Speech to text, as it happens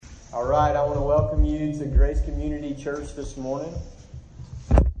All right, I want to welcome you to Grace Community Church this morning.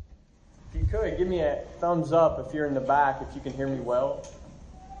 If you could, give me a thumbs up if you're in the back, if you can hear me well.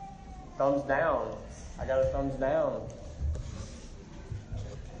 Thumbs down. I got a thumbs down.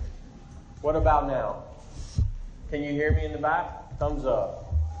 What about now? Can you hear me in the back? Thumbs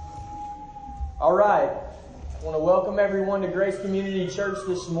up. All right, I want to welcome everyone to Grace Community Church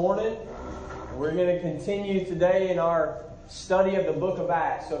this morning. We're going to continue today in our study of the book of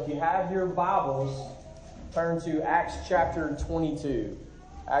Acts. So if you have your Bibles, turn to Acts chapter 22.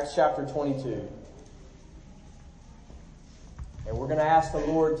 Acts chapter 22. And we're going to ask the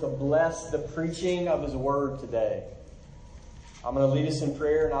Lord to bless the preaching of His Word today. I'm going to lead us in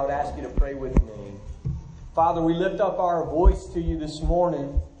prayer, and I would ask you to pray with me. Father, we lift up our voice to you this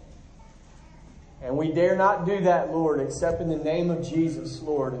morning. And we dare not do that, Lord, except in the name of Jesus,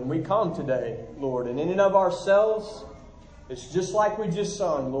 Lord. And we come today, Lord, and in and of ourselves, it's just like we just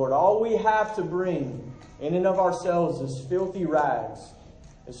sung, Lord. All we have to bring in and of ourselves is filthy rags.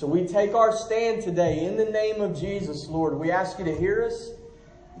 And so we take our stand today in the name of Jesus, Lord. We ask you to hear us,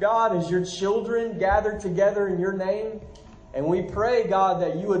 God, as your children gather together in your name. And we pray, God,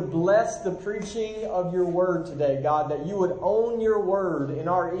 that you would bless the preaching of your word today, God, that you would own your word in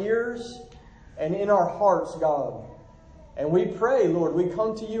our ears and in our hearts, God. And we pray, Lord, we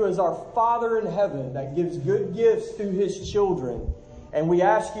come to you as our Father in heaven that gives good gifts to his children. And we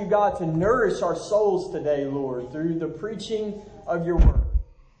ask you, God, to nourish our souls today, Lord, through the preaching of your word.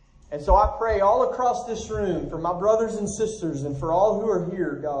 And so I pray all across this room for my brothers and sisters and for all who are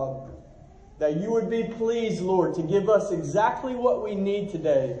here, God, that you would be pleased, Lord, to give us exactly what we need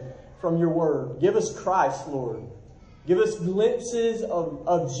today from your word. Give us Christ, Lord. Give us glimpses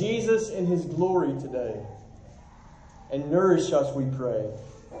of Jesus in his glory today. And nourish us, we pray.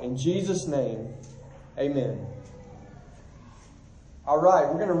 In Jesus' name, amen. All right,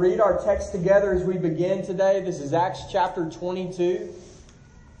 we're going to read our text together as we begin today. This is Acts chapter 22.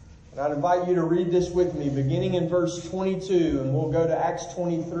 And I'd invite you to read this with me, beginning in verse 22. And we'll go to Acts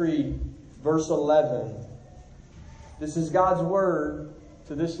 23, verse 11. This is God's word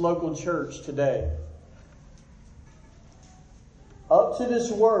to this local church today. Up to this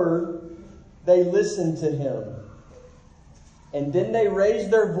word, they listened to him. And then they raised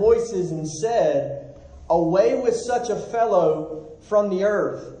their voices and said, "Away with such a fellow from the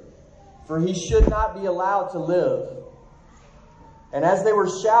earth, for he should not be allowed to live." And as they were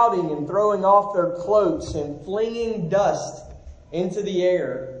shouting and throwing off their cloaks and flinging dust into the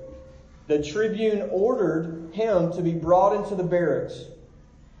air, the tribune ordered him to be brought into the barracks,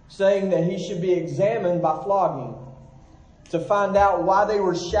 saying that he should be examined by flogging, to find out why they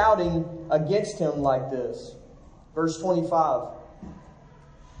were shouting against him like this. Verse 25.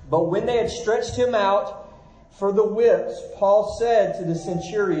 But when they had stretched him out for the whips, Paul said to the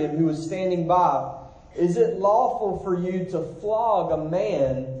centurion who was standing by, "Is it lawful for you to flog a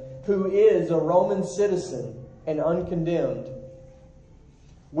man who is a Roman citizen and uncondemned?"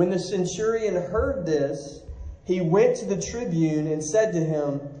 When the centurion heard this, he went to the tribune and said to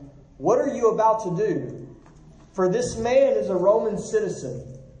him, "What are you about to do? For this man is a Roman citizen."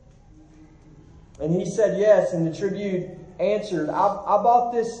 And he said, "Yes." And the tribune answered, I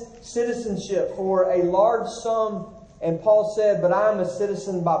bought this citizenship for a large sum." And Paul said, "But I am a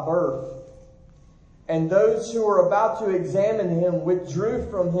citizen by birth." And those who were about to examine him withdrew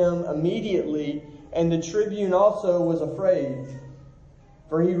from him immediately. And the tribune also was afraid,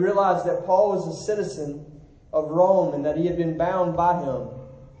 for he realized that Paul was a citizen of Rome and that he had been bound by him.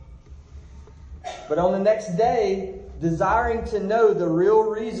 But on the next day, desiring to know the real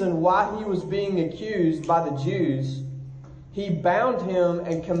reason why he was being accused by the Jews, he bound him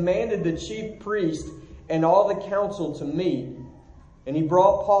and commanded the chief priest and all the council to meet. And he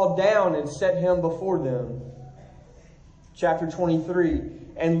brought Paul down and set him before them. Chapter 23.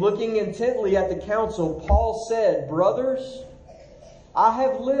 And looking intently at the council, Paul said, "Brothers, I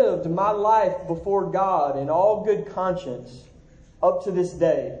have lived my life before God in all good conscience up to this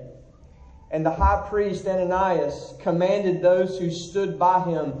day." And the high priest Ananias commanded those who stood by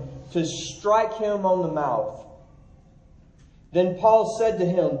him to strike him on the mouth. Then Paul said to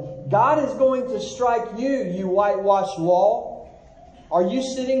him, "God is going to strike you, you whitewashed wall. Are you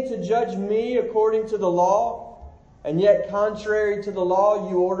sitting to judge me according to the law? And yet contrary to the law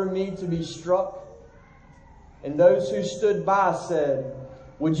you order me to be struck?" And those who stood by said,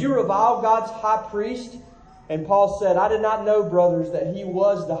 "Would you revile God's high priest?" And Paul said, "I did not know, brothers, that he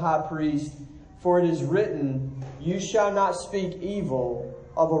was the high priest. For it is written, 'You shall not speak evil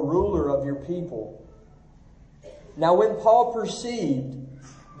of a ruler of your people.'" Now when Paul perceived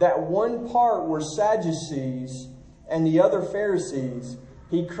that one part were Sadducees and the other Pharisees,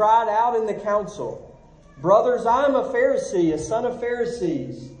 he cried out in the council, "Brothers, I am a Pharisee, a son of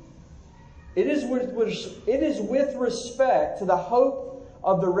Pharisees. It is with respect to the hope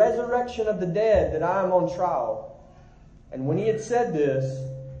of the resurrection of the dead that I am on trial." And when he had said this,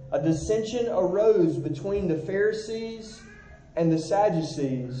 a dissension arose between the Pharisees and the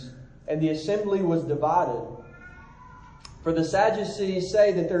Sadducees, and the assembly was divided. For the Sadducees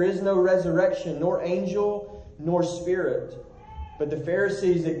say that there is no resurrection, nor angel, nor spirit. But the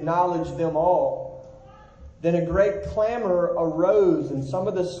Pharisees acknowledged them all. Then a great clamor arose, and some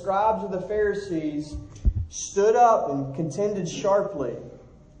of the scribes of the Pharisees stood up and contended sharply,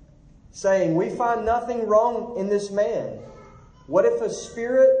 saying, "We find nothing wrong in this man. What if a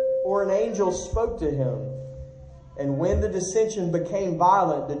spirit or an angel spoke to him?" And when the dissension became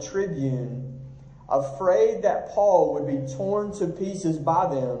violent, the tribune, afraid that Paul would be torn to pieces by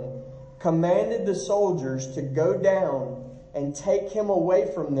them, commanded the soldiers to go down and take him away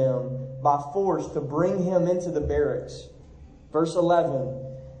from them by force to bring him into the barracks. Verse 11,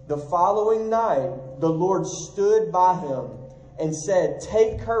 the following night the Lord stood by him and said,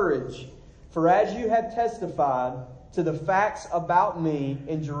 "Take courage, for as you have testified to the facts about me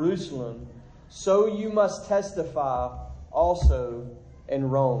in Jerusalem, so you must testify also in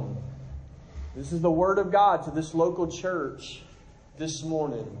Rome." This is the word of God to this local church this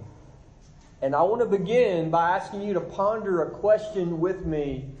morning. And I want to begin by asking you to ponder a question with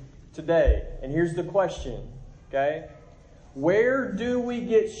me today. And here's the question, okay? Where do we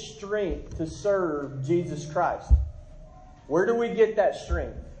get strength to serve Jesus Christ? Where do we get that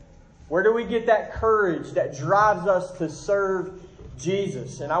strength? Where do we get that courage that drives us to serve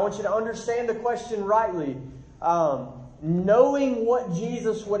Jesus? And I want you to understand the question rightly. Knowing what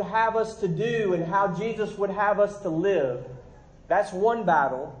Jesus would have us to do and how Jesus would have us to live, that's one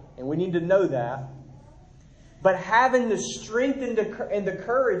battle. And we need to know that. But having the strength and the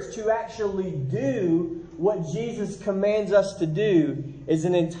courage to actually do what Jesus commands us to do is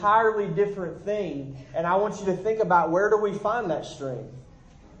an entirely different thing. And I want you to think about, where do we find that strength?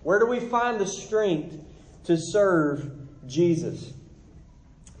 Where do we find the strength to serve Jesus?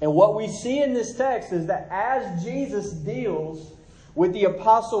 And what we see in this text is that as Jesus deals with the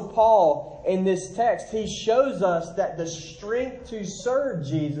Apostle Paul in this text, he shows us that the strength to serve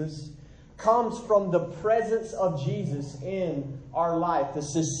Jesus comes from the presence of Jesus in our life, the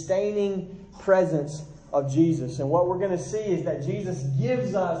sustaining presence of Jesus. And what we're going to see is that Jesus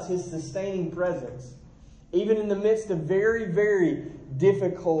gives us his sustaining presence, even in the midst of very, very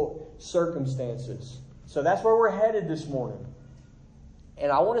difficult circumstances. So that's where we're headed this morning.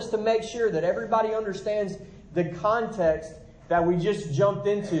 And I want us to make sure that everybody understands the context that we just jumped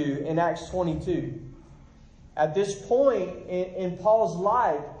into in Acts 22. At this point in Paul's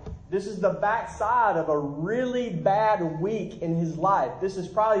life, this is the backside of a really bad week in his life. This is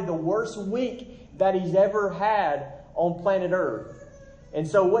probably the worst week that he's ever had on planet Earth. And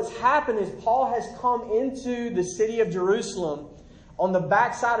so what's happened is Paul has come into the city of Jerusalem on the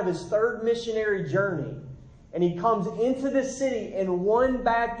backside of his third missionary journey. And he comes into this city, and one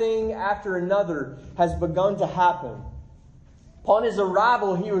bad thing after another has begun to happen. Upon his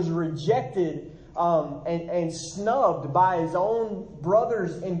arrival, he was rejected and snubbed by his own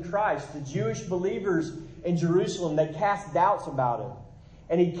brothers in Christ, the Jewish believers in Jerusalem. They cast doubts about him.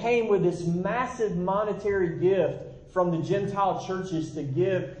 And he came with this massive monetary gift from the Gentile churches to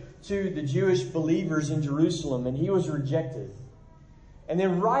give to the Jewish believers in Jerusalem, and he was rejected. And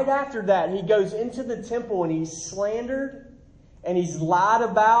then right after that, he goes into the temple and he's slandered and he's lied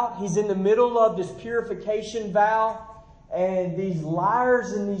about. He's in the middle of this purification vow. And these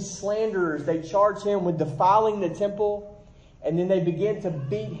liars and these slanderers, they charge him with defiling the temple. And then they begin to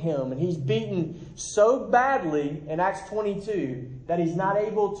beat him. And he's beaten so badly in Acts 22 that he's not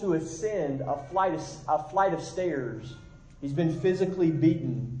able to ascend a flight of stairs. He's been physically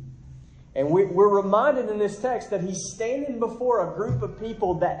beaten. And we're reminded in this text that he's standing before a group of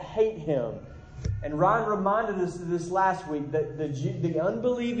people that hate him. And Ryan reminded us of this last week, that the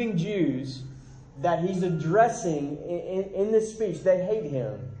unbelieving Jews that he's addressing in this speech, they hate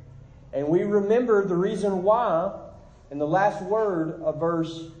him. And we remember the reason why in the last word of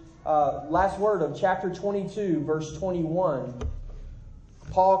chapter 22, verse 21.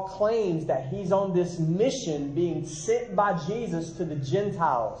 Paul claims that he's on this mission being sent by Jesus to the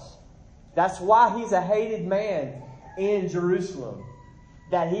Gentiles. That's why he's a hated man in Jerusalem.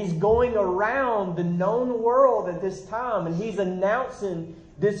 That he's going around the known world at this time, and he's announcing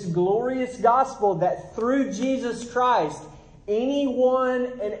this glorious gospel that through Jesus Christ,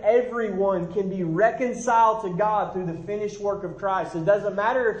 anyone and everyone can be reconciled to God through the finished work of Christ. It doesn't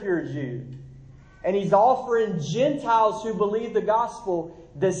matter if you're a Jew. And he's offering Gentiles who believe the gospel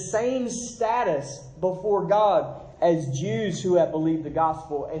the same status before God as Jews who have believed the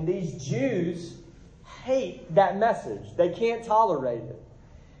gospel. And these Jews hate that message. They can't tolerate it.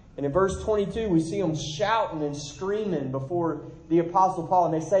 And in verse 22, we see them shouting and screaming before the Apostle Paul.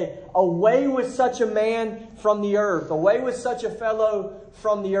 And they say, "Away with such a man from the earth. Away with such a fellow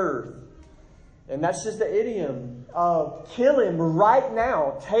from the earth." And that's just the idiom of kill him right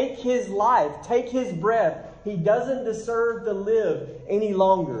now. Take his life. Take his breath. He doesn't deserve to live any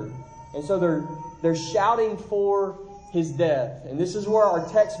longer. And so they're shouting for his death. And this is where our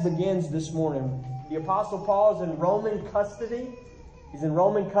text begins this morning. The Apostle Paul is in Roman custody. He's in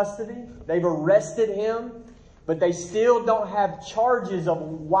Roman custody. They've arrested him, but they still don't have charges of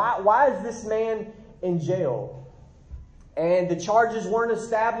why is this man in jail? And the charges weren't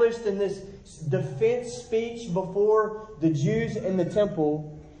established in this defense speech before the Jews in the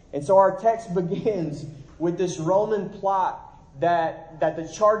temple. And so our text begins with this Roman plot that the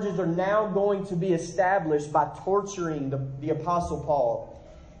charges are now going to be established by torturing the Apostle Paul.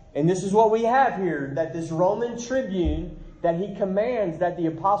 And this is what we have here, that this Roman tribune, that he commands that the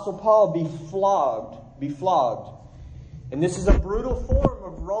Apostle Paul be flogged. And this is a brutal form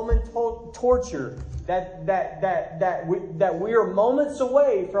of Roman torture that we are moments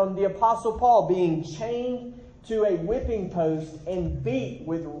away from the Apostle Paul being chained to a whipping post and beat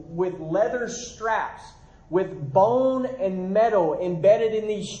with leather straps, with bone and metal embedded in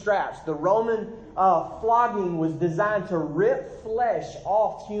these straps. The Roman flogging was designed to rip flesh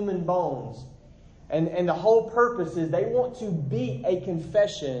off human bones. And the whole purpose is they want to beat a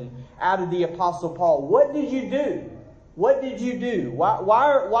confession out of the Apostle Paul. What did you do? What did you do?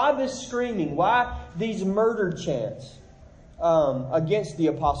 Why this screaming? Why these murder chants against the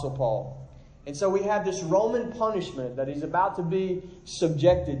Apostle Paul? And so we have this Roman punishment that he's about to be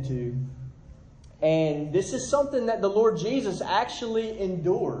subjected to. And this is something that the Lord Jesus actually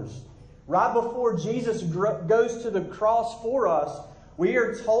endures. Right before Jesus goes to the cross for us, we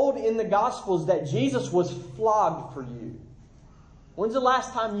are told in the Gospels that Jesus was flogged for you. When's the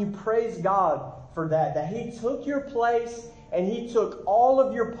last time you praised God for that? That He took your place and He took all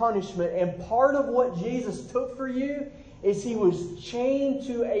of your punishment. And part of what Jesus took for you is He was chained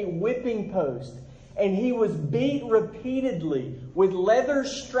to a whipping post. And He was beat repeatedly with leather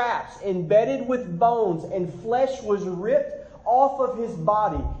straps embedded with bones. And flesh was ripped off of His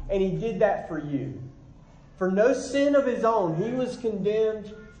body. And He did that for you. For no sin of His own, He was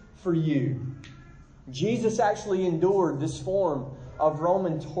condemned for you. Jesus actually endured this form of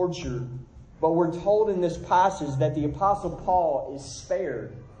Roman torture. But we're told in this passage that the Apostle Paul is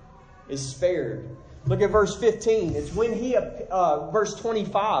spared. Look at verse 15. It's when verse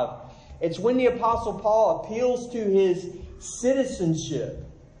 25. It's when the Apostle Paul appeals to his citizenship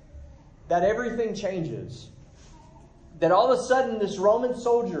that everything changes. That all of a sudden this Roman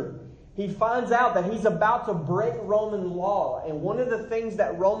soldier, he finds out that he's about to break Roman law. And one of the things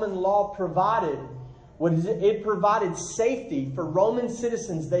that Roman law provided was it provided safety for Roman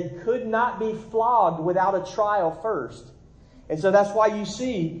citizens. They could not be flogged without a trial first. And so that's why you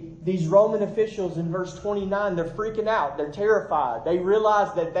see these Roman officials in verse 29, they're freaking out. They're terrified. They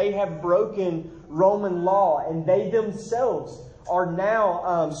realize that they have broken Roman law and they themselves are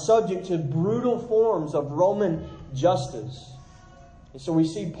now subject to brutal forms of Roman justice. And so we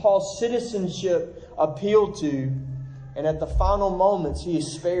see Paul's citizenship appealed to, and at the final moments he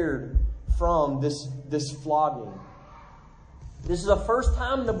is spared from this flogging. This is the first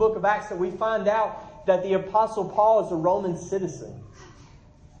time in the book of Acts that we find out that the Apostle Paul is a Roman citizen.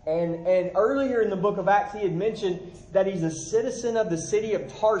 And earlier in the book of Acts he had mentioned that he's a citizen of the city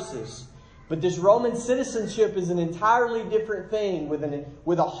of Tarsus. But this Roman citizenship is an entirely different thing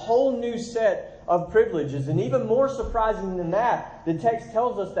with a whole new set of privileges. And even more surprising than that, the text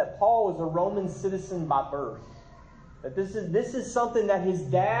tells us that Paul was a Roman citizen by birth. That this is something that his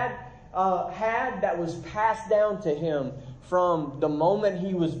dad had that was passed down to him from the moment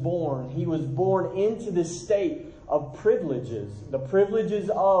he was born. He was born into this state of privileges, the privileges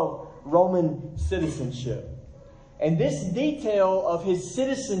of Roman citizenship. And this detail of his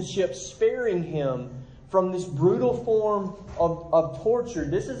citizenship sparing him from this brutal form of torture,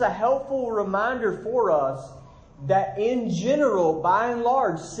 this is a helpful reminder for us that in general, by and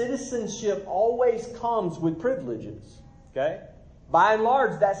large, citizenship always comes with privileges. Okay? By and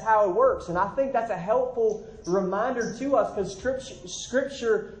large, that's how it works. And I think that's a helpful reminder to us because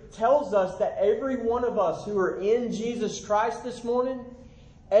Scripture tells us that every one of us who are in Jesus Christ this morning,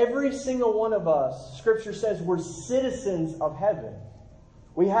 every single one of us, Scripture says we're citizens of heaven.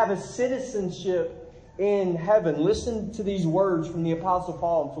 We have a citizenship in heaven. Listen to these words from the Apostle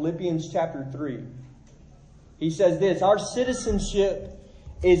Paul in Philippians chapter 3. He says this, our citizenship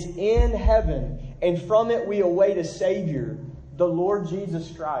is in heaven, and from it we await a Savior, the Lord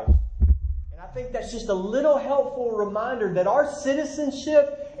Jesus Christ. And I think that's just a little helpful reminder that our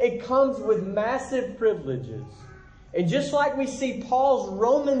citizenship, it comes with massive privileges. And just like we see Paul's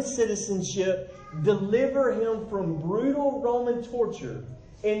Roman citizenship deliver him from brutal Roman torture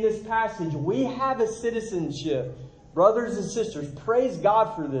in this passage, we have a citizenship, brothers and sisters, praise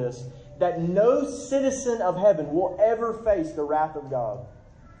God for this, that no citizen of heaven will ever face the wrath of God.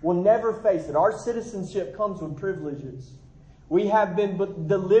 Will never face it. Our citizenship comes with privileges. We have been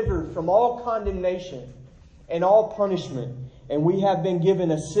delivered from all condemnation and all punishment. And we have been given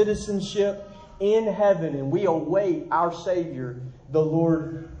a citizenship in heaven. And we await our Savior, the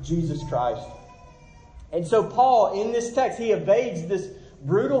Lord Jesus Christ. And so Paul, in this text, he evades this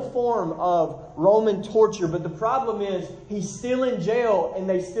brutal form of Roman torture. But the problem is, he's still in jail and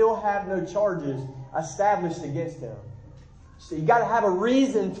they still have no charges established against him. So you got to have a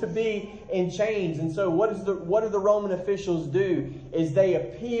reason to be in chains. And so what do the Roman officials do? Is they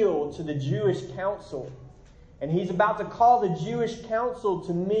appeal to the Jewish council. And he's about to call the Jewish council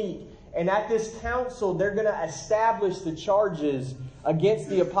to meet. And at this council, they're going to establish the charges against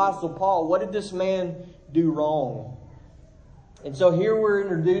the Apostle Paul. What did this man do wrong? And so here we're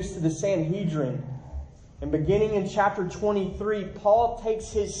introduced to the Sanhedrin. And beginning in chapter 23, Paul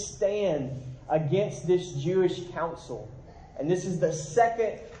takes his stand against this Jewish council. And this is the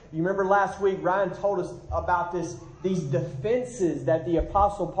second, you remember last week, Ryan told us about these defenses that the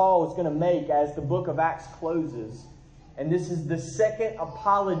Apostle Paul is going to make as the book of Acts closes. And this is the second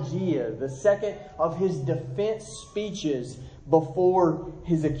apologia, the second of his defense speeches before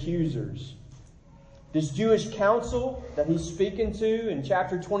his accusers. This Jewish council that he's speaking to in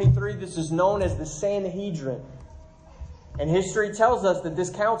chapter 23, this is known as the Sanhedrin. And history tells us that this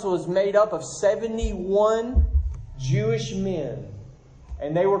council is made up of 71 Jewish men.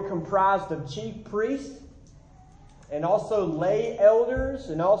 And they were comprised of chief priests and also lay elders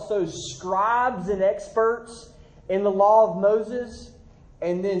and also scribes and experts in the law of Moses.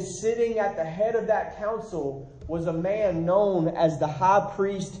 And then sitting at the head of that council was a man known as the high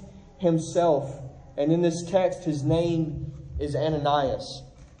priest himself. And in this text, his name is Ananias.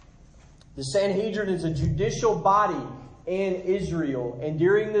 The Sanhedrin is a judicial body in Israel. And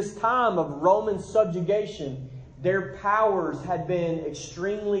during this time of Roman subjugation, their powers had been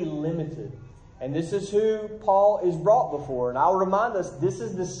extremely limited. And this is who Paul is brought before. And I'll remind us, this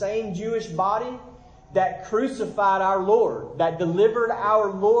is the same Jewish body that crucified our Lord, that delivered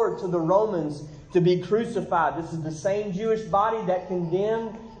our Lord to the Romans to be crucified. This is the same Jewish body that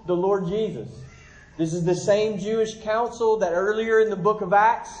condemned the Lord Jesus. This is the same Jewish council that earlier in the book of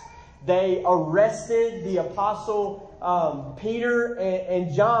Acts, they arrested the apostle Peter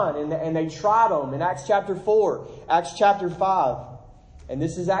and John, and they tried them in Acts chapter 4, Acts chapter 5. And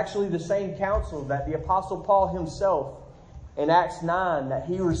this is actually the same council that the Apostle Paul himself in Acts 9, that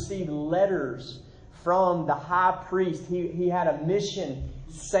he received letters from the high priest. He had a mission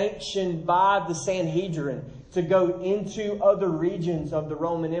sanctioned by the Sanhedrin to go into other regions of the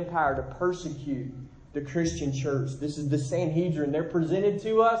Roman Empire to persecute the Christian church. This is the Sanhedrin. They're presented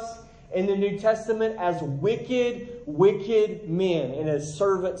to us in the New Testament as wicked, wicked men and as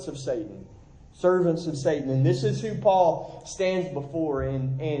servants of Satan. Servants of Satan. And this is who Paul stands before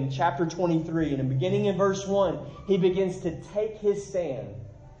in chapter 23. And beginning in verse 1, he begins to take his stand.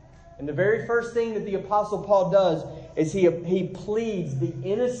 And the very first thing that the Apostle Paul does is he pleads the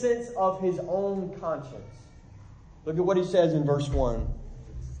innocence of his own conscience. Look at what he says in verse 1.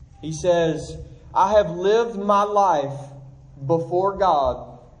 He says, I have lived my life before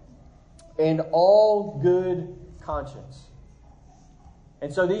God in all good conscience.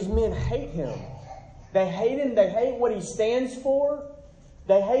 And so these men hate him. They hate him. They hate what he stands for.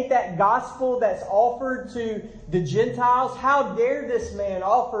 They hate that gospel that's offered to the Gentiles. How dare this man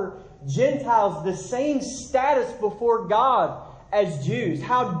offer Gentiles the same status before God as Jews?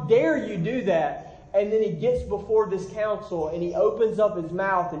 How dare you do that? And then he gets before this council and he opens up his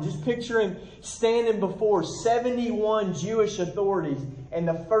mouth, and just picture him standing before 71 Jewish authorities. And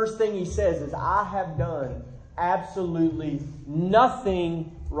the first thing he says is, I have done absolutely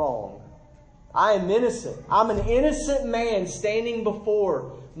nothing wrong. I am innocent. I'm an innocent man standing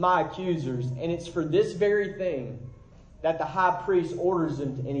before my accusers. And it's for this very thing that the high priest orders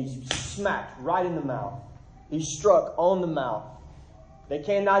him, and he's smacked right in the mouth. He's struck on the mouth. They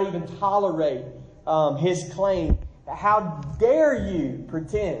cannot even tolerate his claim. How dare you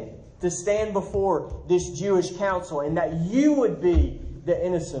pretend to stand before this Jewish council and that you would be the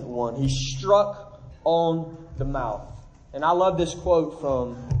innocent one? He's struck on the mouth. And I love this quote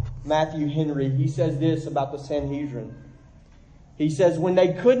from Matthew Henry. He says this about the Sanhedrin. He says, when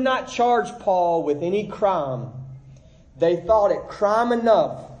they could not charge Paul with any crime, they thought it crime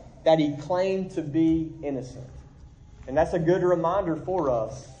enough that he claimed to be innocent. And that's a good reminder for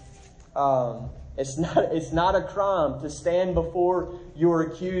us. It's not a crime to stand before your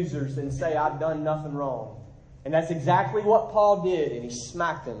accusers and say, I've done nothing wrong. And that's exactly what Paul did. And he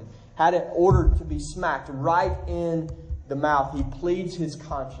smacked him. Had it ordered to be smacked right in the mouth. He pleads his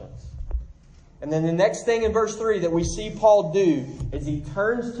conscience. And then the next thing in verse 3 that we see Paul do is he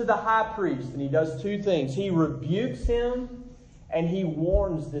turns to the high priest and he does two things. He rebukes him and he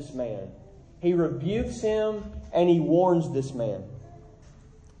warns this man. He rebukes him and he warns this man.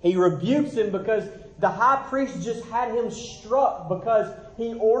 He rebukes him because the high priest just had him struck because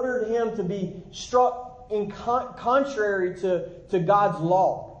he ordered him to be struck in contrary to God's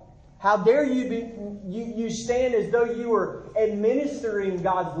law. How dare you stand as though you were administering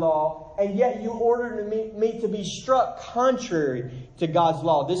God's law, and yet you ordered me to be struck contrary to God's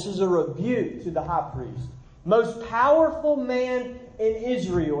law. This is a rebuke to the high priest. Most powerful man in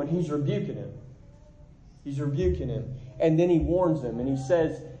Israel, and he's rebuking him. He's rebuking him. And then he warns him, and he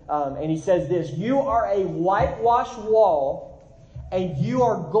says this, you are a whitewashed wall, and you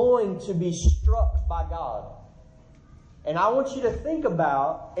are going to be struck by God. And I want you to think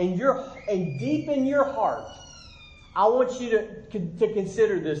about, and deep in your heart, I want you to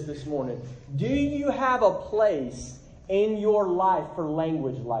consider this morning. Do you have a place in your life for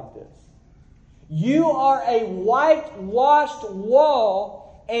language like this? You are a whitewashed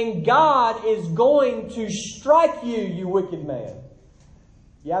wall, and God is going to strike you, you wicked man.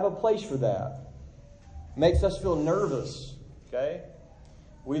 You have a place for that. Makes us feel nervous, okay?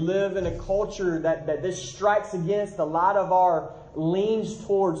 We live in a culture that this strikes against. A lot of our leans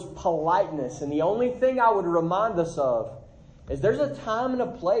towards politeness. And the only thing I would remind us of is there's a time and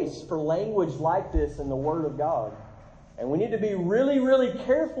a place for language like this in the Word of God. And we need to be really, really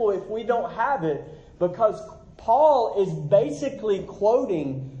careful if we don't have it, because Paul is basically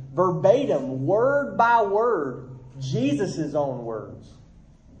quoting verbatim, word by word, Jesus' own words.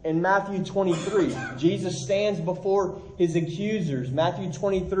 In Matthew 23, Jesus stands before his accusers. Matthew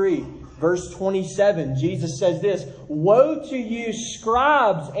 23, verse 27, Jesus says this, woe to you,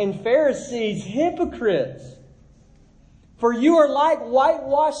 scribes and Pharisees, hypocrites! For you are like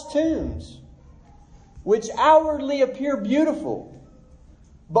whitewashed tombs, which outwardly appear beautiful,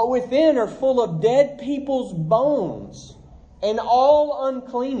 but within are full of dead people's bones and all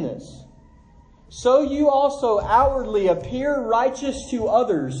uncleanness. So you also outwardly appear righteous to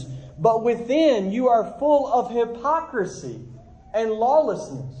others, but within you are full of hypocrisy and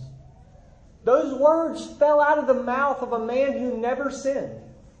lawlessness. Those words fell out of the mouth of a man who never sinned.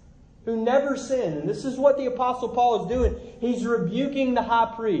 Who never sinned. And this is what the Apostle Paul is doing. He's rebuking the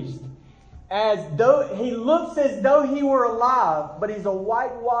high priest. As though he looks as though he were alive, but he's a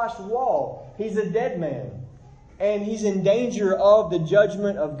whitewashed wall. He's a dead man. And he's in danger of the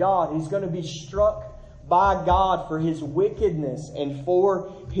judgment of God. He's going to be struck by God for his wickedness and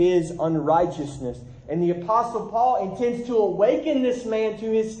for his unrighteousness. And the Apostle Paul intends to awaken this man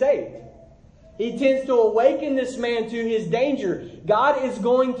to his state. He intends to awaken this man to his danger. God is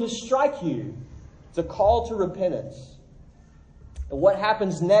going to strike you. It's a call to repentance. And what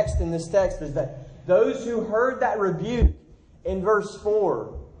happens next in this text is that those who heard that rebuke in verse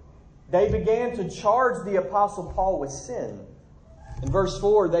 4, they began to charge the Apostle Paul with sin. In verse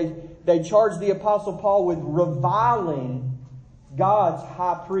 4, they charged the Apostle Paul with reviling God's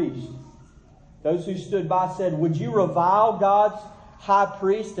high priest. Those who stood by said, would you revile God's high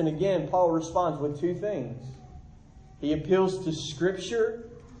priest? And again, Paul responds with two things. He appeals to Scripture,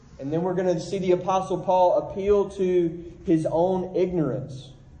 and then we're going to see the Apostle Paul appeal to his own ignorance.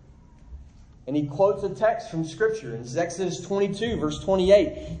 And he quotes a text from Scripture in Exodus 22, verse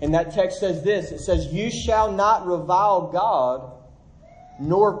 28. And that text says this. It says, you shall not revile God,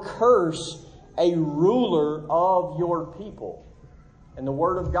 nor curse a ruler of your people. And the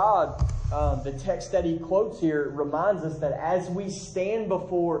Word of God, the text that he quotes here, reminds us that as we stand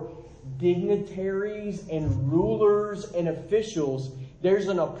before dignitaries and rulers and officials, there's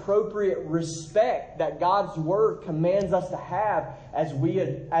an appropriate respect that God's Word commands us to have as we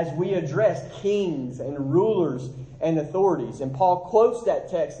address kings and rulers and authorities. And Paul quotes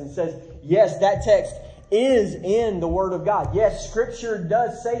that text and says, yes, that text is in the Word of God. Yes, Scripture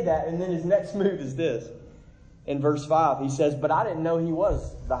does say that. And then his next move is this. In verse 5, he says, but I didn't know he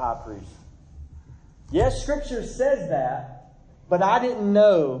was the high priest. Yes, Scripture says that, but I didn't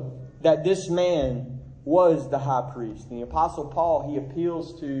know that this man was the high priest. And the Apostle Paul, he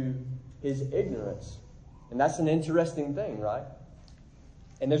appeals to his ignorance. And that's an interesting thing, right?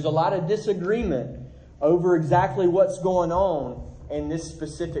 And there's a lot of disagreement over exactly what's going on in this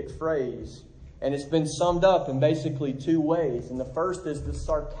specific phrase. And it's been summed up in basically two ways. And the first is the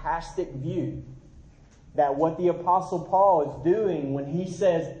sarcastic view that what the Apostle Paul is doing when he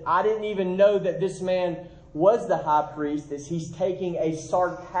says, I didn't even know that this man was the high priest, is he's taking a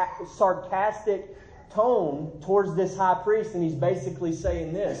sarcastic tone towards this high priest. And he's basically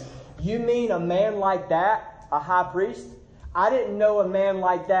saying this: you mean a man like that, a high priest? I didn't know a man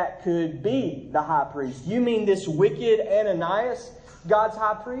like that could be the high priest. You mean this wicked Ananias, God's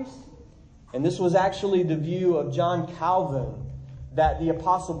high priest? And this was actually the view of John Calvin, that the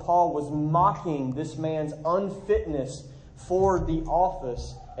Apostle Paul was mocking this man's unfitness for the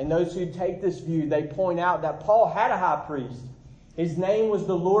office. And those who take this view, they point out that Paul had a high priest. His name was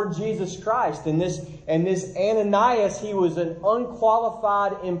the Lord Jesus Christ. And this Ananias, he was an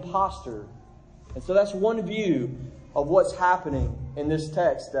unqualified imposter. And so that's one view of what's happening in this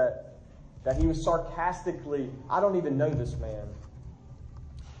text, that he was sarcastically, I don't even know this man.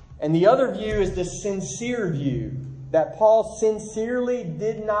 And the other view is the sincere view, that Paul sincerely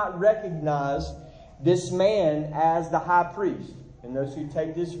did not recognize this man as the high priest. And those who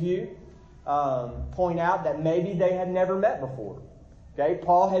take this view point out that maybe they had never met before. Okay,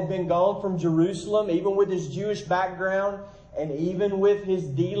 Paul had been gone from Jerusalem, even with his Jewish background and even with his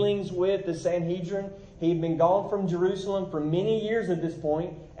dealings with the Sanhedrin. He'd been gone from Jerusalem for many years at this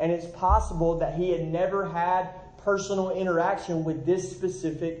point, and it's possible that he had never had personal interaction with this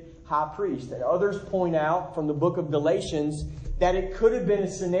specific high priest. And others point out from the book of Galatians that it could have been a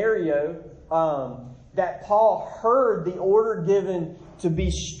scenario that Paul heard the order given to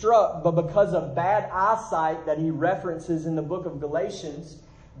be struck, but because of bad eyesight that he references in the book of Galatians,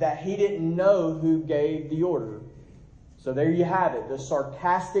 that he didn't know who gave the order. So there you have it, the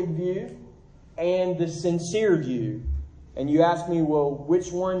sarcastic view and the sincere view. And you ask me, well,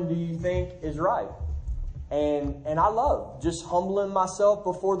 which one do you think is right? And I love just humbling myself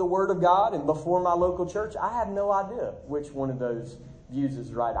before the Word of God and before my local church. I have no idea which one of those views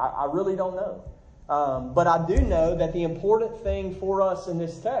is right. I really don't know. But I do know that the important thing for us in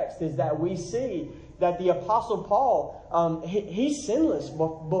this text is that we see that the Apostle Paul, he's sinless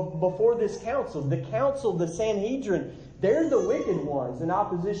before this council. The council, the Sanhedrin, they're the wicked ones in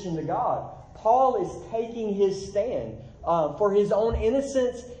opposition to God. Paul is taking his stand for his own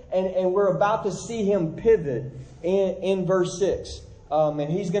innocence, and we're about to see him pivot in verse 6.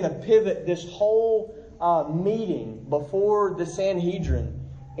 And he's going to pivot this whole meeting before the Sanhedrin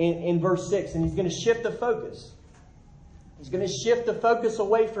in verse 6. And he's going to shift the focus. He's going to shift the focus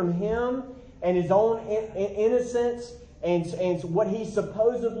away from him and his own innocence and what he's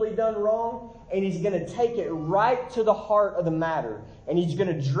supposedly done wrong. And he's going to take it right to the heart of the matter. And he's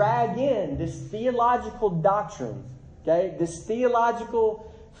going to drag in this theological doctrine. Okay? This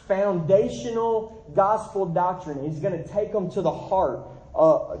theological, foundational gospel doctrine. He's going to take them to the heart,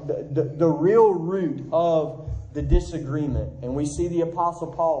 the real root of the disagreement. And we see the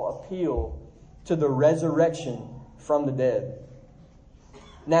Apostle Paul appeal to the resurrection from the dead.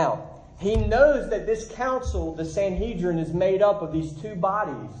 Now, he knows that this council, the Sanhedrin, is made up of these two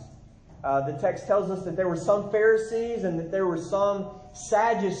bodies. The text tells us that there were some Pharisees and that there were some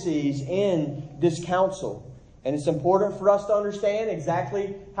Sadducees in this council. And it's important for us to understand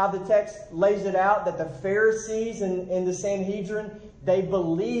exactly how the text lays it out, that the Pharisees and the Sanhedrin, they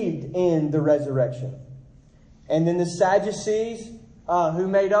believed in the resurrection. And then the Sadducees, who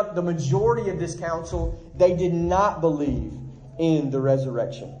made up the majority of this council, they did not believe in the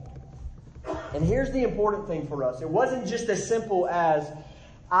resurrection. And here's the important thing for us. It wasn't just as simple as,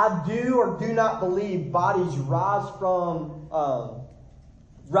 I do or do not believe bodies rise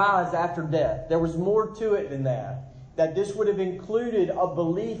after death. There was more to it than that. That this would have included a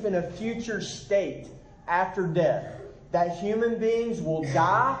belief in a future state after death. That human beings will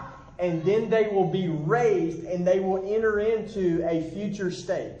die and then they will be raised and they will enter into a future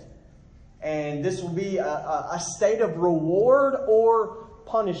state. And this will be a state of reward or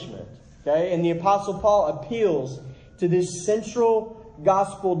punishment. Okay? And the Apostle Paul appeals to this central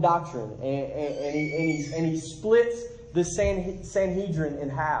gospel doctrine. And he splits the Sanhedrin in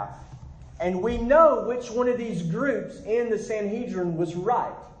half. And we know which one of these groups in the Sanhedrin was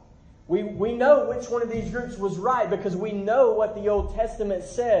right. We know which one of these groups was right because we know what the Old Testament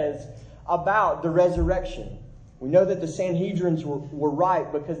says about the resurrection. We know that the Sanhedrins were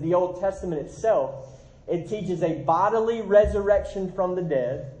right because the Old Testament itself, it teaches a bodily resurrection from the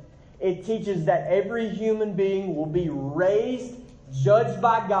dead. It teaches that every human being will be raised, judged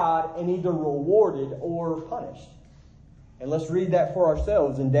by God, and either rewarded or punished. And let's read that for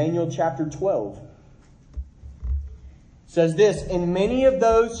ourselves in Daniel chapter 12. It says this, "And many of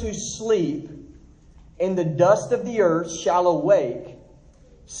those who sleep in the dust of the earth shall awake,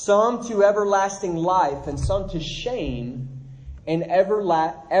 some to everlasting life, and some to shame and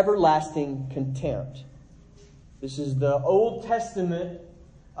everlasting contempt." This is the Old Testament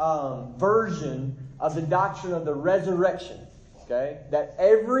version of the doctrine of the resurrection. Okay? That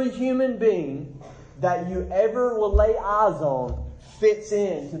every human being that you ever will lay eyes on fits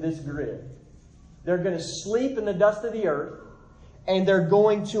into this grid. They're going to sleep in the dust of the earth, and they're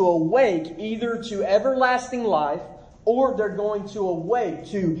going to awake either to everlasting life, or they're going to awake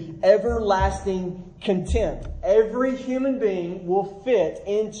to everlasting contempt. Every human being will fit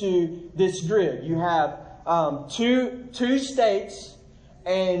into this grid. You have two states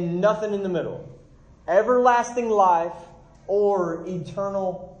and nothing in the middle. Everlasting life or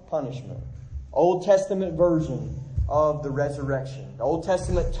eternal punishment. Old Testament version of the resurrection. The Old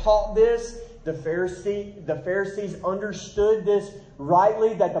Testament taught this. The Pharisees understood this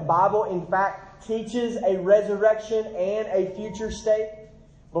rightly, that the Bible in fact teaches a resurrection and a future state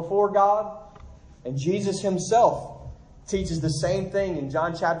before God. And Jesus himself teaches the same thing in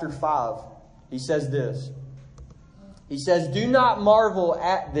John chapter 5. He says this. He says, "Do not marvel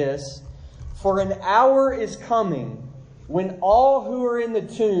at this, for an hour is coming when all who are in the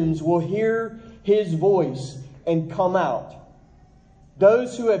tombs will hear his voice and come out.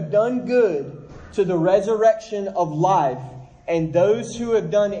 Those who have done good to the resurrection of life, and those who have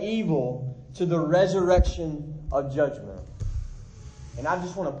done evil to the resurrection of judgment." And I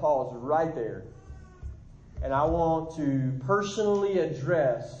just want to pause right there. And I want to personally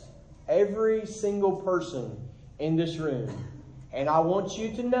address every single person in this room. And I want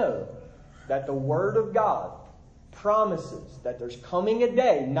you to know that the Word of God promises that there's coming a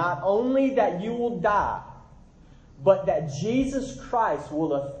day, not only that you will die, but that Jesus Christ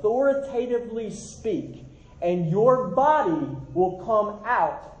will authoritatively speak, and your body will come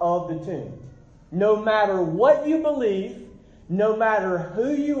out of the tomb. No matter what you believe, no matter who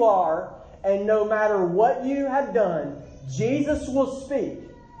you are, and no matter what you have done, Jesus will speak,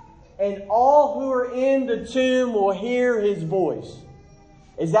 and all who are in the tomb will hear his voice.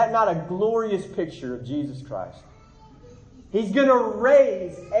 Is that not a glorious picture of Jesus Christ? He's going to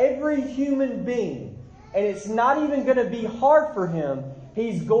raise every human being, and it's not even going to be hard for him.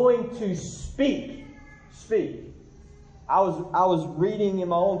 He's going to speak. Speak. I was reading in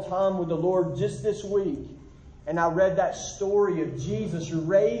my own time with the Lord just this week, and I read that story of Jesus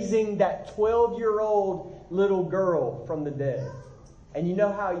raising that 12-year-old little girl from the dead. And you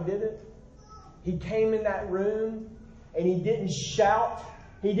know how he did it? He came in that room, and he didn't shout.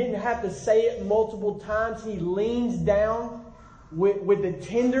 He didn't have to say it multiple times. He leans down with the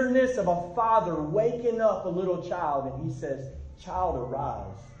tenderness of a father waking up a little child, and he says, "Child,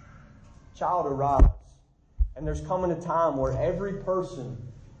 arise. Child, arise." And there's coming a time where every person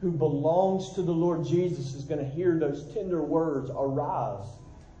who belongs to the Lord Jesus is going to hear those tender words, "Arise,"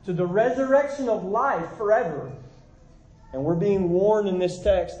 to the resurrection of life forever. And we're being warned in this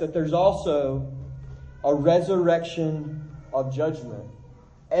text that there's also a resurrection of judgment.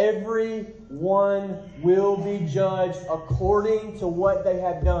 Everyone will be judged according to what they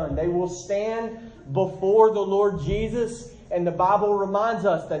have done. They will stand before the Lord Jesus, and the Bible reminds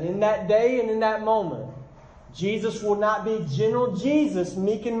us that in that day and in that moment, Jesus will not be gentle Jesus,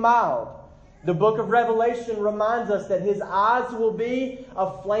 meek and mild. The book of Revelation reminds us that his eyes will be a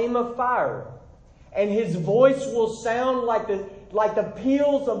flame of fire, and his voice will sound like the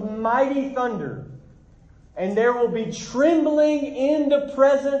peals of mighty thunder. And there will be trembling in the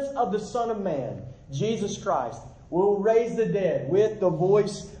presence of the Son of Man. Jesus Christ will raise the dead with the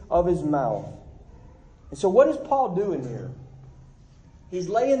voice of his mouth. And so what is Paul doing here? He's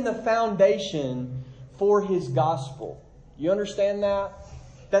laying the foundation for his gospel. You understand that?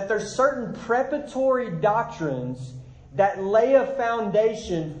 That there's certain preparatory doctrines that lay a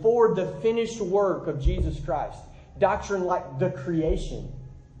foundation for the finished work of Jesus Christ. Doctrine like the creation.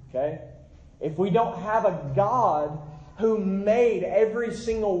 Okay? If we don't have a God who made every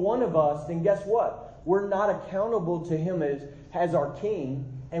single one of us, then guess what? We're not accountable to him as our king,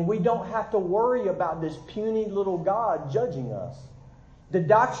 and we don't have to worry about this puny little God judging us. The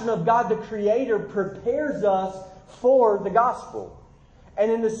doctrine of God the Creator prepares us for the gospel.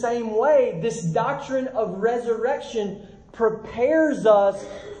 And in the same way, this doctrine of resurrection prepares us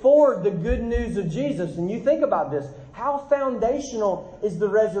for the good news of Jesus. And you think about this. How foundational is the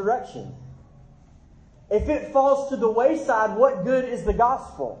resurrection? If it falls to the wayside, what good is the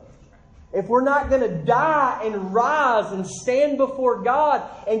gospel? if we're not going to die and rise and stand before God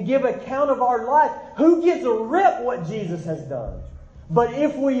and give account of our life, who gives a rip what Jesus has done? But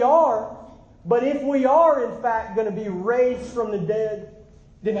if we are in fact going to be raised from the dead,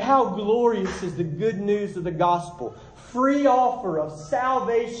 then how glorious is the good news of the gospel. Free offer of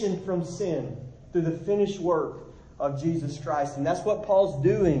salvation from sin through the finished work of Jesus Christ. And that's what Paul's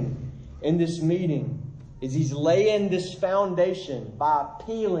doing in this meeting, is he's laying this foundation by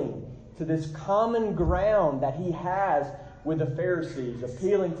appealing to this common ground that he has with the Pharisees,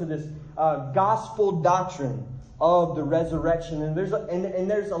 appealing to this gospel doctrine of the resurrection. And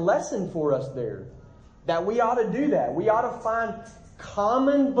there's a lesson for us there, that we ought to do that. We ought to find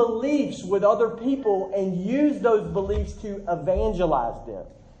common beliefs with other people and use those beliefs to evangelize them.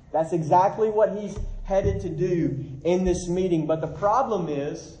 That's exactly what he's headed to do in this meeting. But the problem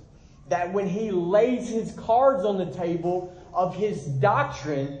is that when he lays his cards on the table of his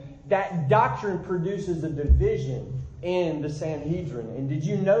doctrine, that doctrine produces a division in the Sanhedrin. And did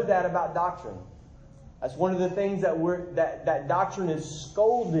you know that about doctrine? That's one of the things that doctrine is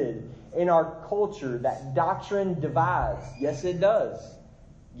scolded in our culture, that doctrine divides. Yes, it does.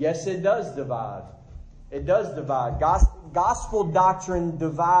 Yes, it does divide. It does divide. Gospel doctrine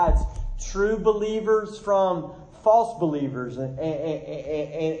divides true believers from false believers. And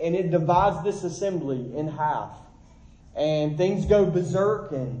it divides this assembly in half. And things go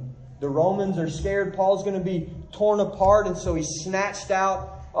berserk, and the Romans are scared Paul's going to be torn apart. And so he's snatched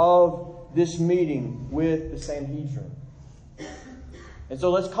out of this meeting with the Sanhedrin. And so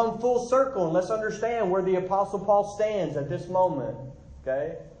let's come full circle and let's understand where the Apostle Paul stands at this moment.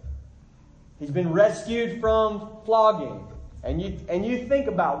 Okay? He's been rescued from flogging. And you think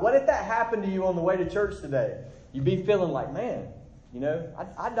about, what if that happened to you on the way to church today? You'd be feeling like, man,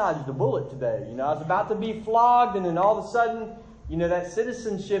 I dodged a bullet today. I was about to be flogged, and then all of a sudden, that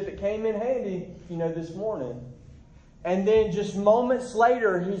citizenship, it came in handy, this morning. And then just moments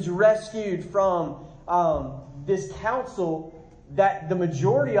later, he's rescued from this council that the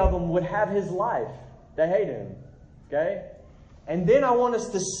majority of them would have his life. They hate him. Okay? And then I want us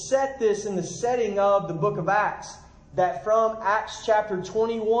to set this in the setting of the book of Acts. That from Acts chapter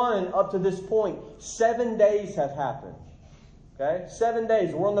 21 up to this point, 7 days have happened. Okay? 7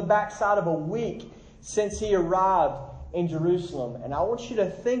 days. We're on the backside of a week since he arrived in Jerusalem. And I want you to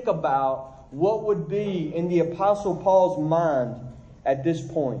think about what would be in the Apostle Paul's mind at this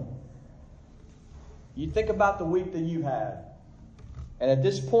point. You think about the week that you had. And at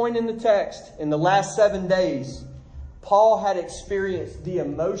this point in the text, in the last 7 days, Paul had experienced the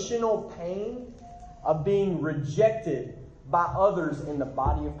emotional pain of being rejected by others in the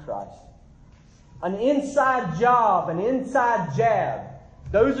body of Christ. An inside job, an inside jab,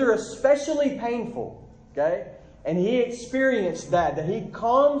 those are especially painful. Okay? And he experienced that he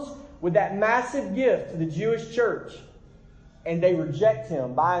comes with that massive gift to the Jewish church, and they reject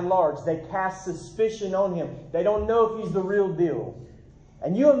him by and large. They cast suspicion on him. They don't know if he's the real deal.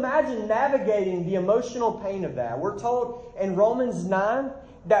 And you imagine navigating the emotional pain of that. We're told in Romans 9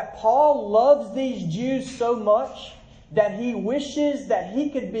 that Paul loves these Jews so much that he wishes that he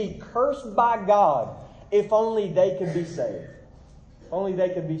could be cursed by God if only they could be saved. Only they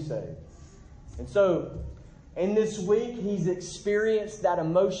could be saved. And so, in this week, he's experienced that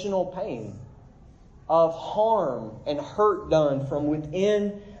emotional pain of harm and hurt done from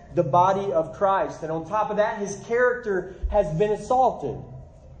within the body of Christ. And on top of that, his character has been assaulted.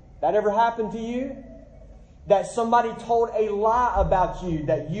 That ever happened to you? That somebody told a lie about you,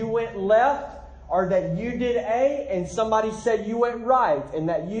 that you went left or that you did A, and somebody said you went right and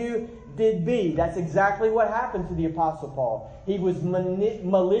that you did B. That's exactly what happened to the Apostle Paul. He was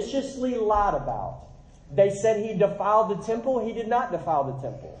maliciously lied about. They said he defiled the temple. He did not defile the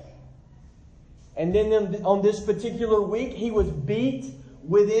temple. And then on this particular week, he was beat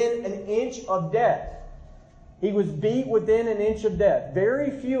within an inch of death. He was beat within an inch of death.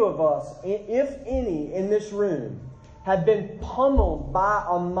 Very few of us, if any, in this room have been pummeled by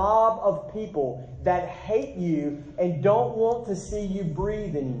a mob of people that hate you and don't want to see you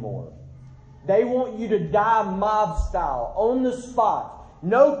breathe anymore. They want you to die mob style, on the spot.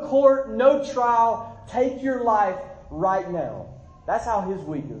 No court, no trial. Take your life right now. That's how his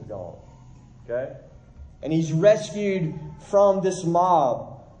week is going. Okay? And he's rescued from this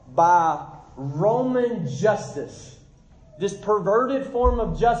mob by Roman justice. This perverted form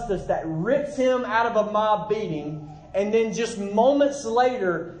of justice that rips him out of a mob beating, and then just moments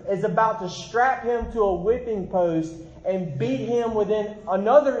later is about to strap him to a whipping post and beat him within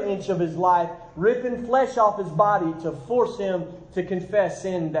another inch of his life, ripping flesh off his body to force him to confess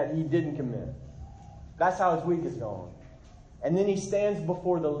sin that he didn't commit. That's how his week is going. And then he stands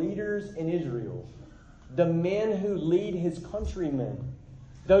before the leaders in Israel, the men who lead his countrymen,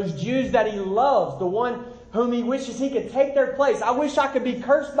 those Jews that he loves, the one whom he wishes he could take their place. I wish I could be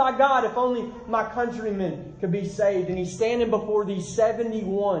cursed by God if only my countrymen could be saved. And he's standing before these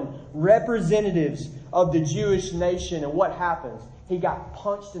 71 representatives of the Jewish nation. And what happens? He got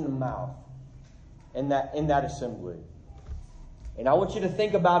punched in the mouth in that assembly. And I want you to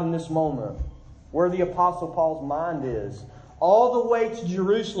think about in this moment where the Apostle Paul's mind is. All the way to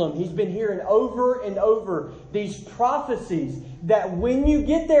Jerusalem, he's been hearing over and over these prophecies that when you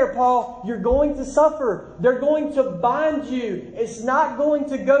get there, Paul, you're going to suffer. They're going to bind you. It's not going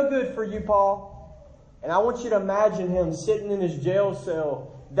to go good for you, Paul. And I want you to imagine him sitting in his jail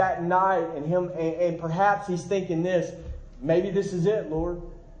cell that night, and perhaps he's thinking this: maybe this is it, Lord.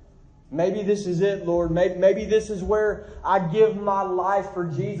 Maybe this is it, Lord. Maybe this is where I give my life for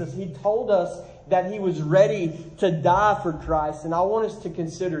Jesus. He told us that he was ready to die for Christ. And I want us to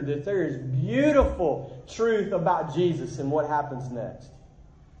consider that there is beautiful truth about Jesus and what happens next.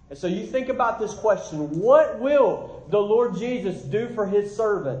 And so you think about this question: what will the Lord Jesus do for his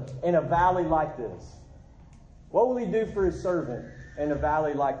servant in a valley like this? What will he do for his servant in a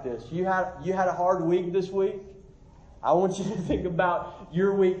valley like this? You had a hard week this week? I want you to think about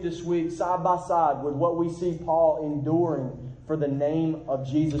your week this week side by side with what we see Paul enduring for the name of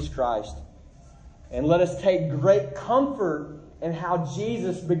Jesus Christ. And let us take great comfort in how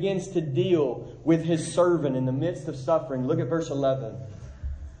Jesus begins to deal with his servant in the midst of suffering. Look at verse 11. It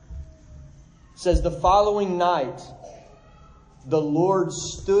says, the following night, the Lord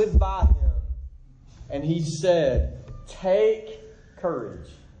stood by him and he said, take courage.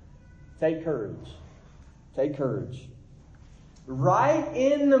 Take courage. Take courage. Right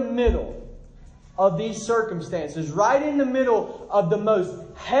in the middle of these circumstances, right in the middle of the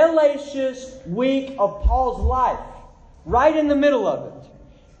most hellacious week of Paul's life, right in the middle of it,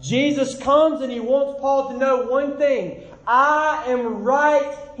 Jesus comes and he wants Paul to know one thing: I am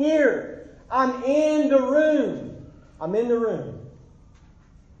right here. I'm in the room. I'm in the room.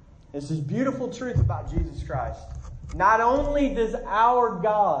 This is beautiful truth about Jesus Christ. Not only does our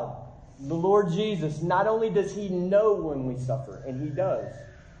God, the Lord Jesus, not only does he know when we suffer, and he does,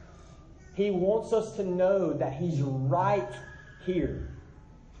 he wants us to know that he's right here.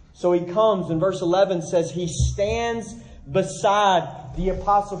 So he comes, and verse 11 says he stands beside the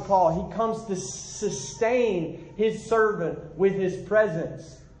Apostle Paul. He comes to sustain his servant with his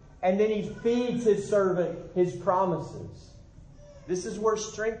presence. And then he feeds his servant his promises. This is where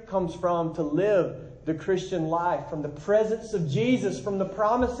strength comes from to live the Christian life. From the presence of Jesus, from the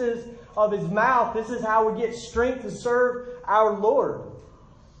promises of his mouth. This is how we get strength to serve our Lord.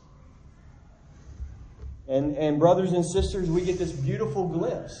 And brothers and sisters, we get this beautiful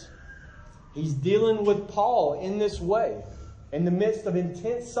glimpse. He's dealing with Paul in this way, in the midst of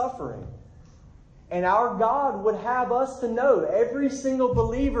intense suffering. And our God would have us to know, every single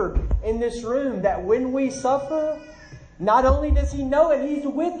believer in this room, that when we suffer, not only does he know it, he's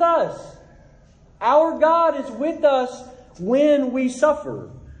with us. Our God is with us when we suffer.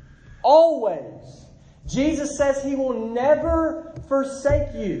 Always. Jesus says he will never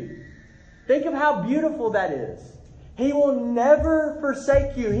forsake you. Think of how beautiful that is. He will never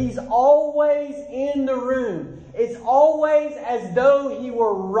forsake you. He's always in the room. It's always as though he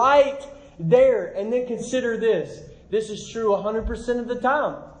were right there. And then consider this. This is true 100% of the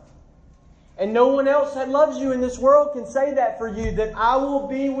time. And no one else that loves you in this world can say that for you, that I will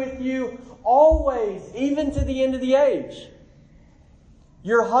be with you always, even to the end of the age.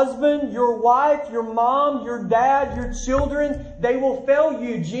 Your husband, your wife, your mom, your dad, your children, they will fail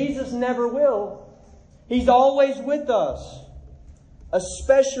you. Jesus never will. He's always with us,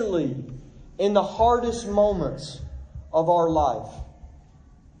 especially in the hardest moments of our life.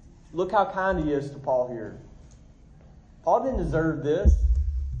 Look how kind he is to Paul here. Paul didn't deserve this.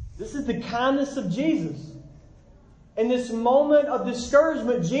 This is the kindness of Jesus. In this moment of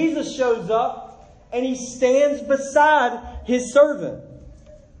discouragement, Jesus shows up and he stands beside his servant.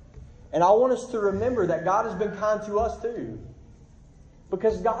 And I want us to remember that God has been kind to us too.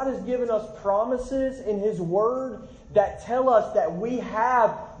 Because God has given us promises in his word that tell us that we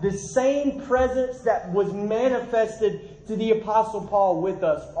have the same presence that was manifested to the Apostle Paul with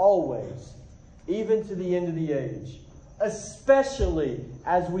us always, even to the end of the age, especially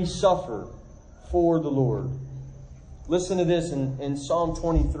as we suffer for the Lord. Listen to this in Psalm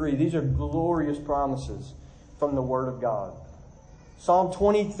 23. These are glorious promises from the Word of God. Psalm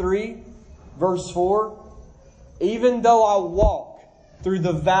 23, verse 4. Even though I walk through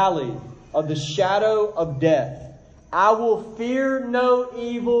the valley of the shadow of death, I will fear no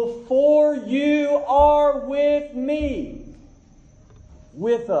evil, for you are with me.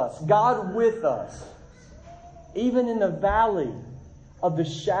 with us. God with us. Even in the valley of the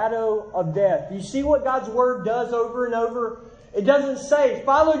shadow of death. You see what God's Word does over and over? It doesn't say,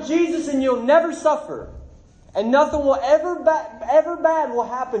 follow Jesus and you'll never suffer. And nothing will ever bad will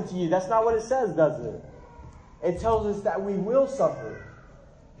happen to you. That's not what it says, does it? It tells us that we will suffer.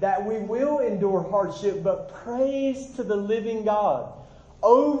 That we will endure hardship. But praise to the living God.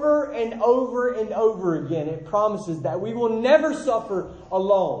 Over and over and over again, it promises that we will never suffer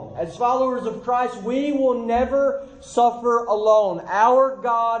alone. As followers of Christ, we will never suffer alone. Our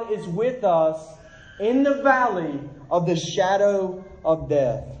God is with us in the valley of the shadow of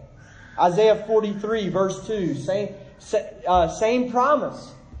death. Isaiah 43 verse 2, same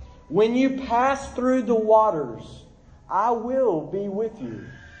promise. When you pass through the waters, I will be with you.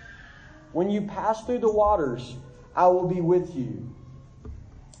 When you pass through the waters, I will be with you.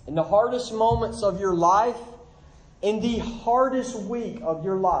 In the hardest moments of your life, in the hardest week of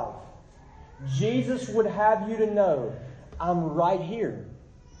your life, Jesus would have you to know, I'm right here.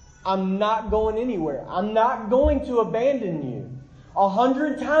 I'm not going anywhere. I'm not going to abandon you.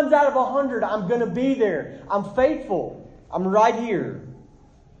 100 times out of 100, I'm going to be there. I'm faithful. I'm right here.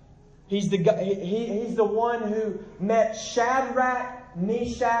 He's the one who met Shadrach,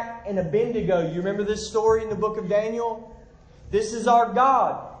 Meshach, and Abednego. You remember this story in the book of Daniel? This is our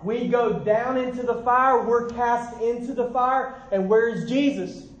God. We go down into the fire. We're cast into the fire. And where is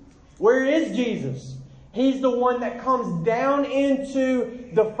Jesus? Where is Jesus? He's the one that comes down into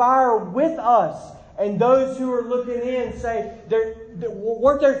the fire with us. And those who are looking in say,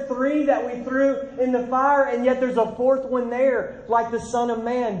 weren't there 3 that we threw in the fire? And yet there's a 4th one there, like the Son of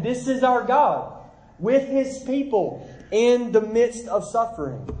Man. This is our God with His people in the midst of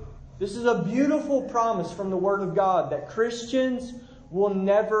suffering. This is a beautiful promise from the Word of God that Christians will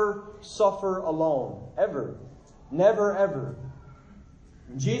never suffer alone. Ever. Never, ever.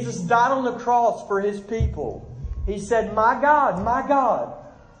 Jesus died on the cross for His people. He said, my God,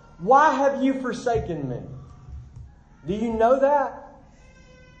 why have you forsaken me? Do you know that?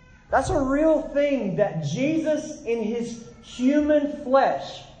 That's a real thing, that Jesus in His human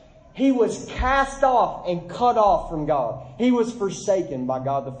flesh, He was cast off and cut off from God. He was forsaken by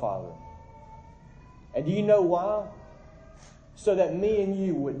God the Father. And do you know why? So that me and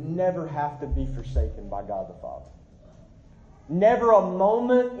you would never have to be forsaken by God the Father. Never a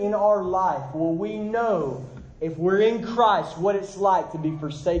moment in our life will we know, if we're in Christ, what it's like to be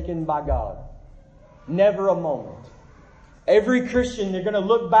forsaken by God. Never a moment. Every Christian, they're going to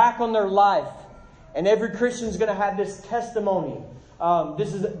look back on their life, and every Christian is going to have this testimony.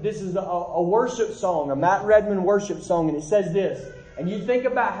 This is a worship song, a Matt Redman worship song, and it says this. And you think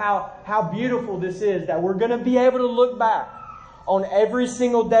about how beautiful this is, that we're going to be able to look back on every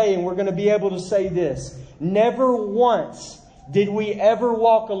single day, and we're going to be able to say this. Never once did we ever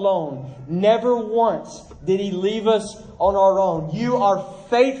walk alone. Never once did He leave us on our own. You are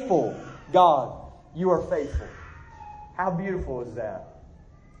faithful, God. You are faithful. How beautiful is that?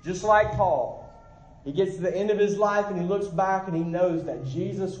 Just like Paul. He gets to the end of his life and he looks back and he knows that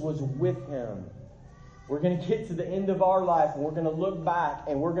Jesus was with him. We're going to get to the end of our life and we're going to look back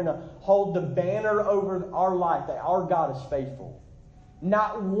and we're going to hold the banner over our life that our God is faithful.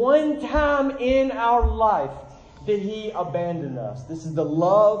 Not one time in our life did He abandon us. This is the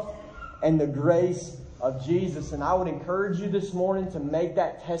love and the grace of Jesus. And I would encourage you this morning to make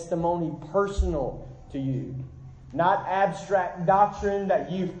that testimony personal to you. Not abstract doctrine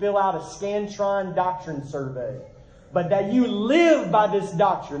that you fill out a Scantron doctrine survey. But that you live by this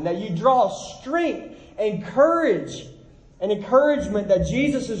doctrine. That you draw strength and courage and encouragement that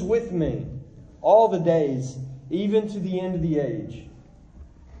Jesus is with me all the days, even to the end of the age.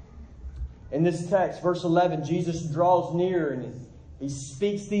 In this text, verse 11, Jesus draws near and He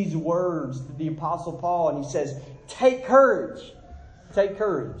speaks these words to the Apostle Paul. And He says, take courage. Take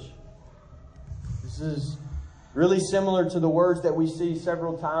courage. This is really similar to the words that we see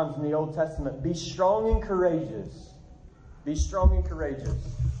several times in the Old Testament. Be strong and courageous. Be strong and courageous.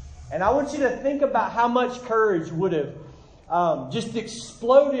 And I want you to think about how much courage would have just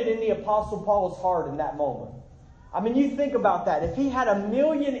exploded in the Apostle Paul's heart in that moment. I mean, you think about that. If he had 1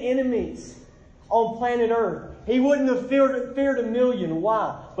 million enemies on planet Earth, he wouldn't have feared 1 million.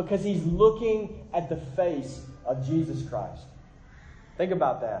 Why? Because he's looking at the face of Jesus Christ. Think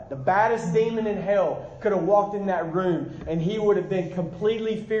about that. The baddest demon in hell could have walked in that room and he would have been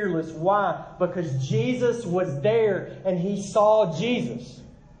completely fearless. Why? Because Jesus was there and he saw Jesus.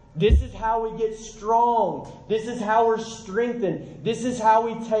 This is how we get strong. This is how we're strengthened. This is how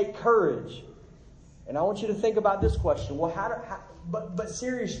we take courage. And I want you to think about this question. Well, but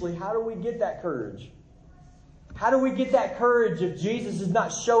seriously, how do we get that courage? How do we get that courage if Jesus is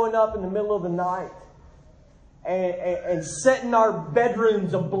not showing up in the middle of the night and setting our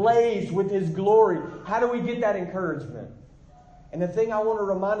bedrooms ablaze with His glory? How do we get that encouragement? And the thing I want to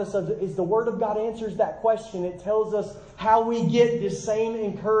remind us of is the Word of God answers that question. It tells us how we get this same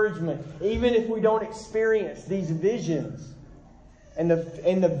encouragement, even if we don't experience these visions and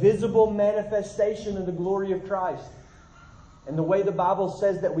the visible manifestation of the glory of Christ. And the way the Bible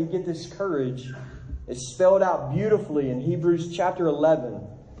says that we get this courage is spelled out beautifully in Hebrews chapter 11.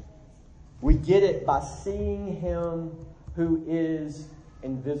 We get it by seeing Him who is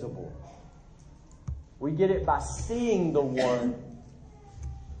invisible. We get it by seeing the one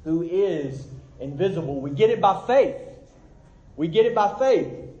who is invisible. We get it by faith. We get it by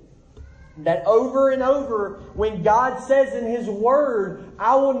faith. That over and over, when God says in His Word,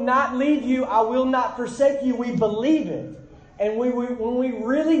 I will not leave you, I will not forsake you, we believe it. And when we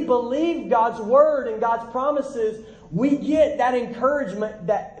really believe God's Word and God's promises, we get that encouragement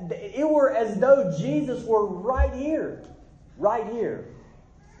that it were as though Jesus were right here. Right here.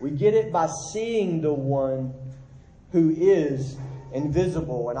 We get it by seeing the one who is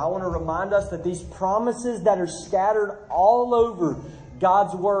invisible. And I want to remind us that these promises that are scattered all over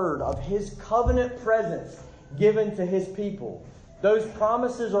God's Word of His covenant presence given to His people, those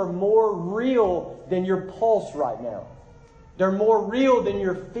promises are more real than your pulse right now. They're more real than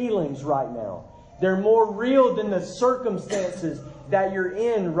your feelings right now. They're more real than the circumstances that you're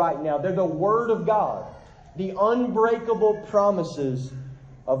in right now. They're the Word of God, the unbreakable promises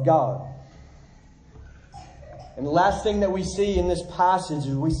of God. And the last thing that we see in this passage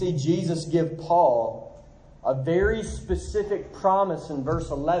is we see Jesus give Paul a very specific promise in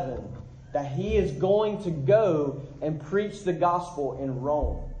verse 11 that he is going to go and preach the gospel in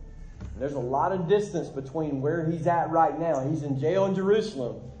Rome. There's a lot of distance between where he's at right now. He's in jail in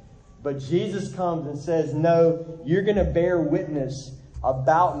Jerusalem. But Jesus comes and says, no, you're going to bear witness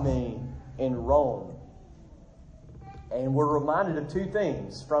about me in Rome. And we're reminded of two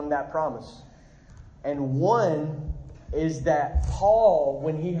things from that promise. And one is that Paul,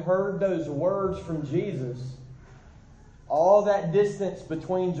 when he heard those words from Jesus, all that distance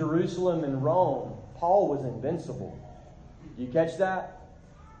between Jerusalem and Rome, Paul was invincible. You catch that?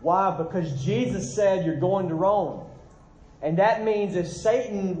 Why? Because Jesus said you're going to Rome. And that means if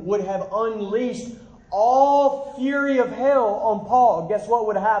Satan would have unleashed all fury of hell on Paul, guess what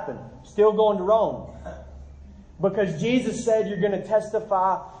would have happened? Still going to Rome. Because Jesus said you're going to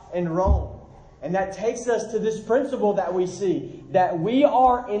testify in Rome. And that takes us to this principle that we see, that we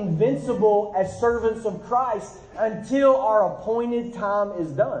are invincible as servants of Christ until our appointed time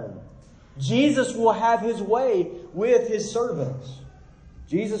is done. Jesus will have His way with His servants.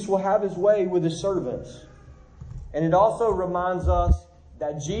 Jesus will have His way with His servants. And it also reminds us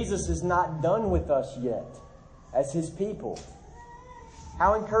that Jesus is not done with us yet as His people.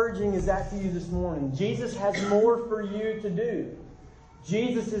 How encouraging is that to you this morning? Jesus has more for you to do.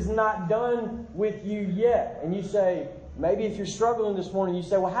 Jesus is not done with you yet. And you say, maybe if you're struggling this morning, you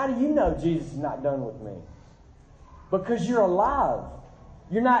say, well, how do you know Jesus is not done with me? Because you're alive.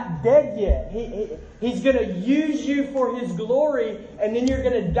 You're not dead yet. He's going to use you for His glory, and then you're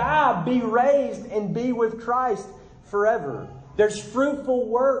going to die, be raised, and be with Christ forever. There's fruitful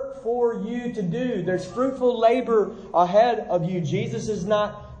work for you to do. There's fruitful labor ahead of you. Jesus is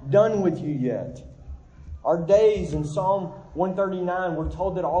not done with you yet. Our days in Psalm 139, we're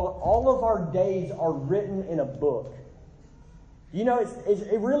told that all of our days are written in a book. You know,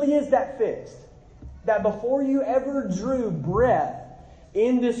 it really is that fixed. That before you ever drew breath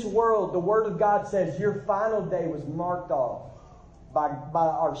in this world, the Word of God says your final day was marked off by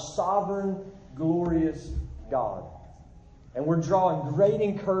our sovereign, glorious God. And we're drawing great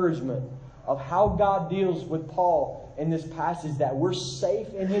encouragement of how God deals with Paul in this passage, that we're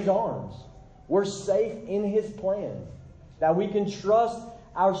safe in His arms. We're safe in His plan. That we can trust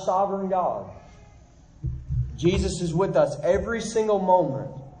our sovereign God. Jesus is with us every single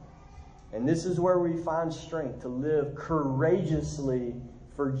moment. And this is where we find strength to live courageously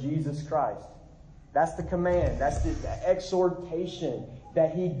for Jesus Christ. That's the command. That's the exhortation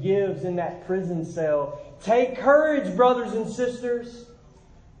that He gives in that prison cell. Take courage, brothers and sisters.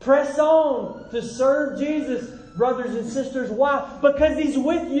 Press on to serve Jesus, brothers and sisters. Why? Because He's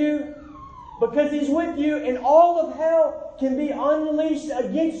with you. Because He's with you, and all of hell can be unleashed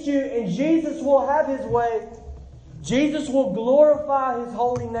against you, and Jesus will have His way. Jesus will glorify His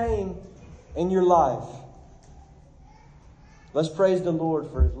holy name in your life. Let's praise the Lord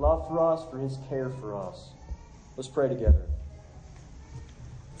for His love for us, for His care for us. Let's pray together.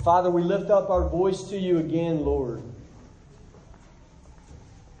 Father, we lift up our voice to You again, Lord.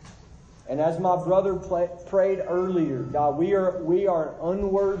 And as my brother prayed earlier, God, we are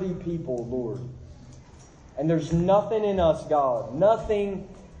unworthy people, Lord. And there's nothing in us, God, nothing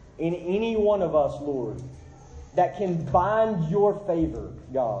in any one of us, Lord, that can bind your favor,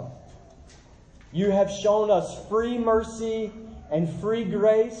 God. You have shown us free mercy and free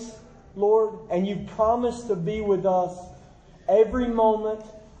grace, Lord, and you've promised to be with us every moment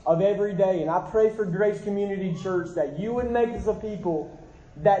of every day. And I pray for Grace Community Church that you would make us a people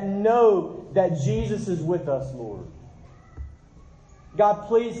that know that Jesus is with us, Lord. God,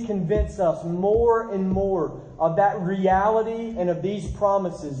 please convince us more and more of that reality and of these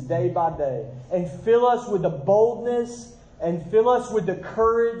promises day by day. And fill us with the boldness and fill us with the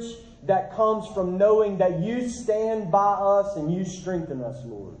courage that comes from knowing that you stand by us and you strengthen us,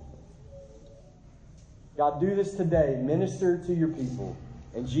 Lord. God, do this today. Minister to your people.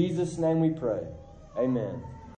 In Jesus' name we pray. Amen.